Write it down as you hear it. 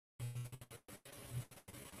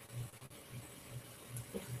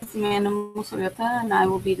is Amanda Musoyota, and I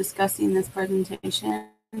will be discussing this presentation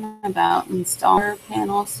about installer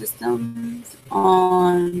panel systems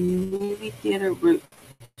on movie theater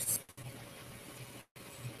roofs.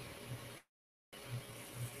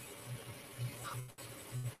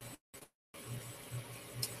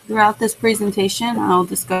 Throughout this presentation, I'll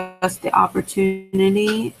discuss the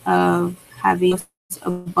opportunity of having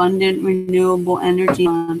abundant renewable energy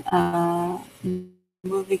on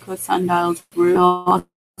Muvico Sundial's roof. I'll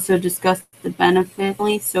also discuss the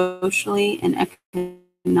benefits socially and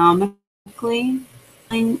economically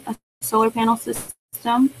in a solar panel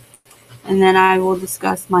system, and then I will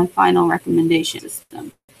discuss my final recommendation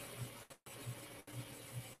system.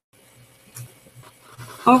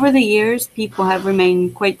 Over the years, people have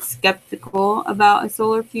remained quite skeptical about a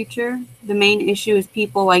solar future. The main issue is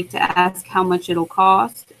people like to ask how much it'll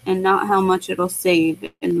cost and not how much it'll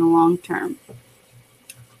save in the long term.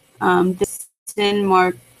 This is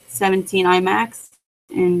Mark 17 IMAX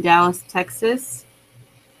in Dallas, Texas,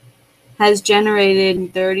 has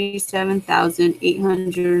generated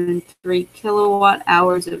 37,803 kilowatt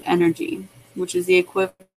hours of energy, which is the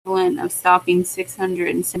equivalent of stopping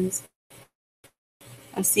 600 cents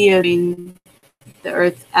of CO2 in the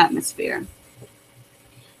Earth's atmosphere.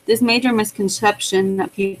 This major misconception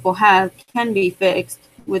that people have can be fixed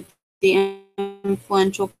with the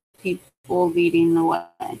influential people leading the way.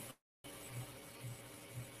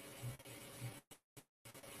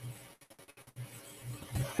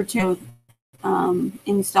 For two,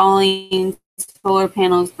 installing solar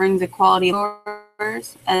panels brings a quality of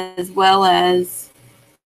yours as well as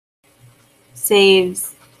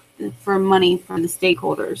saves for money for the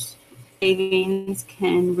stakeholders. Savings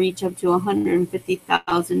can reach up to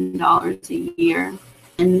 $150,000 a year,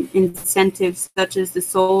 and incentives such as the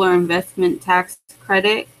solar investment tax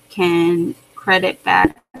credit can credit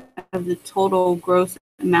back of the total gross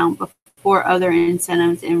amount before other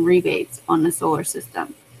incentives and rebates on the solar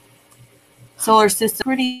system. Solar systems are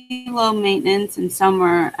pretty low maintenance, and some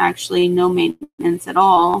are actually no maintenance at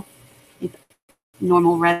all if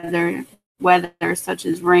normal weather such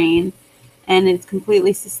as rain, and it's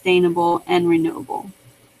completely sustainable and renewable.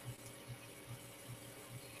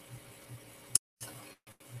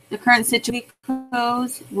 The current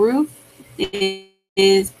Muvico's roof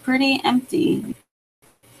is pretty empty.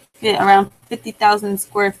 Around 50,000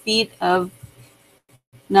 square feet of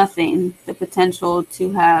nothing. The potential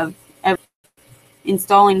to have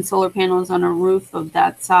installing solar panels on a roof of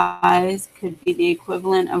that size could be the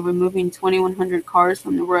equivalent of removing 2,100 cars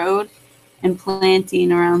from the road and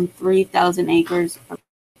planting around 3,000 acres.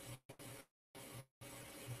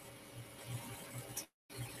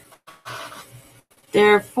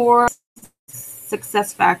 There are 4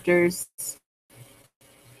 success factors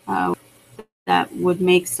that would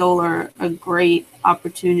make solar a great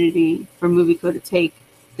opportunity for Muvico to take.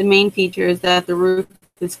 The main feature is that the roof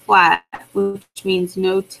is flat, which means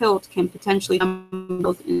no tilt can potentially be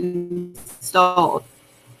installed.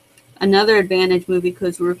 Another advantage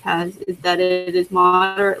Muvico's roof has is that it is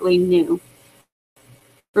moderately new.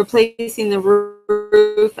 Replacing the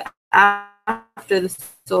roof after the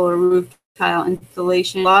solar roof tile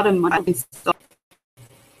installation, a lot of money installed.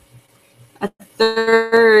 A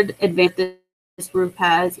third advantage this roof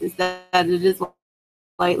has is that it is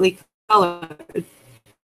lightly colored,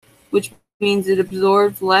 which means it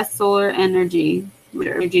absorbs less solar energy.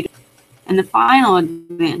 And the final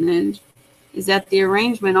advantage is that the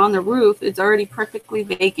arrangement on the roof is already perfectly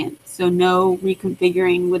vacant, so no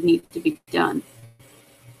reconfiguring would need to be done.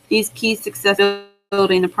 These key success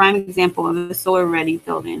building a prime example of a solar-ready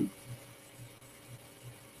building.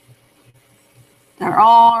 There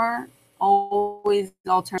are always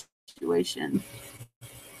alternative situations.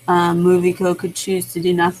 Muvico could choose to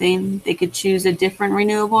do nothing. They could choose a different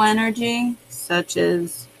renewable energy, such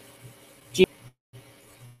as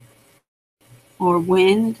or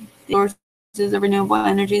wind. Sources of renewable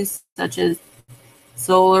energies, such as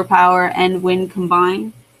solar power and wind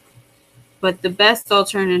combined. But the best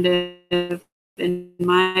alternative, in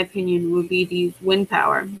my opinion, would be to use wind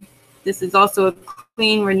power. This is also a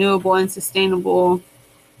clean, renewable, and sustainable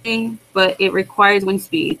thing, but it requires wind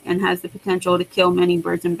speed and has the potential to kill many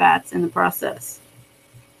birds and bats in the process.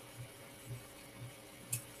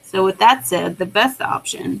 So with that said, the best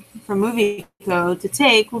option for Muvico to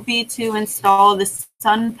take would be to install the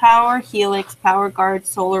SunPower Helix PowerGuard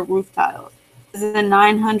solar roof tiles. This is a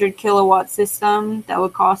 900 kilowatt system that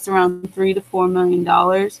would cost around $3 to $4 million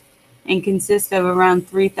and consist of around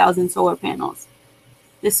 3,000 solar panels.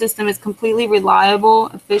 This system is completely reliable,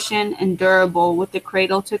 efficient, and durable with the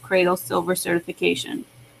cradle-to-cradle silver certification.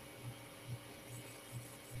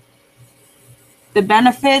 The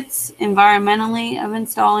benefits environmentally of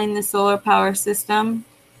installing the solar power system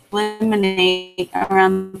eliminate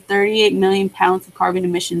around 38 million pounds of carbon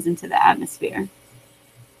emissions into the atmosphere.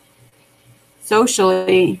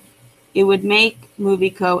 Socially, it would make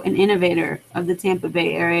Muvico an innovator of the Tampa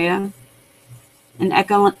Bay area. And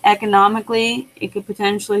economically, it could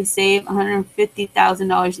potentially save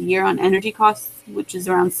 $150,000 a year on energy costs, which is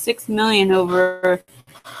around $6 million over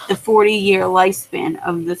the 40-year lifespan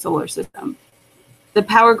of the solar system. The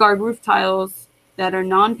Power Guard roof tiles that are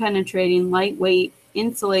non-penetrating, lightweight,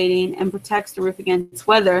 insulating, and protects the roof against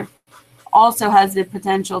weather also has the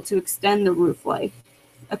potential to extend the roof life.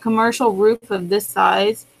 A commercial roof of this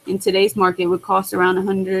size in today's market would cost around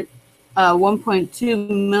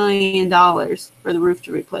 $1.2 million for the roof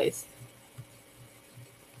to replace.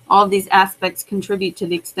 All of these aspects contribute to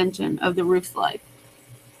the extension of the roof's life.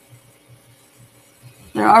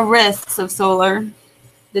 There are risks of solar.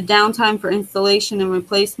 The downtime for installation and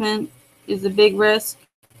replacement is a big risk.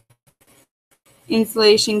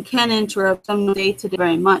 Installation can interrupt some day-to-day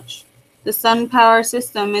very much. The sun power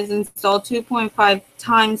system is installed 2.5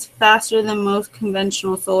 times faster than most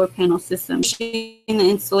conventional solar panel systems, finishing the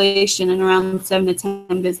installation in around 7 to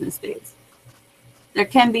 10 business days. There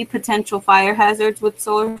can be potential fire hazards with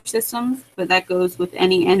solar systems, but that goes with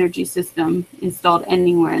any energy system installed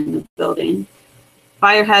anywhere in the building.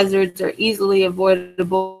 Fire hazards are easily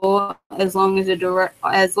avoidable as long as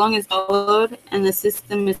followed and the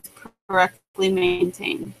system is correctly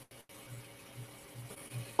maintained.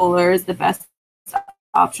 Solar is the best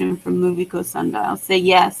option for Muvico Sundial. Say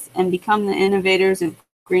yes and become the innovators of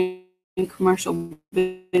green commercial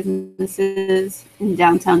businesses in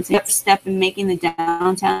downtown. Step in making the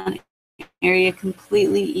downtown area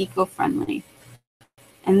completely eco-friendly.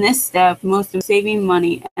 And this step, most of saving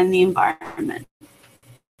money and the environment.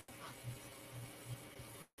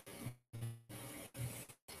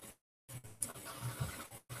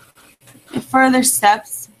 If further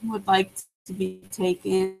steps would like to be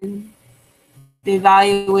taken, the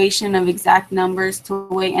evaluation of exact numbers to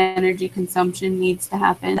weigh energy consumption needs to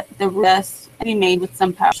happen. The rest to be made with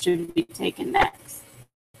some power should be taken next.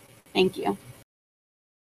 Thank you.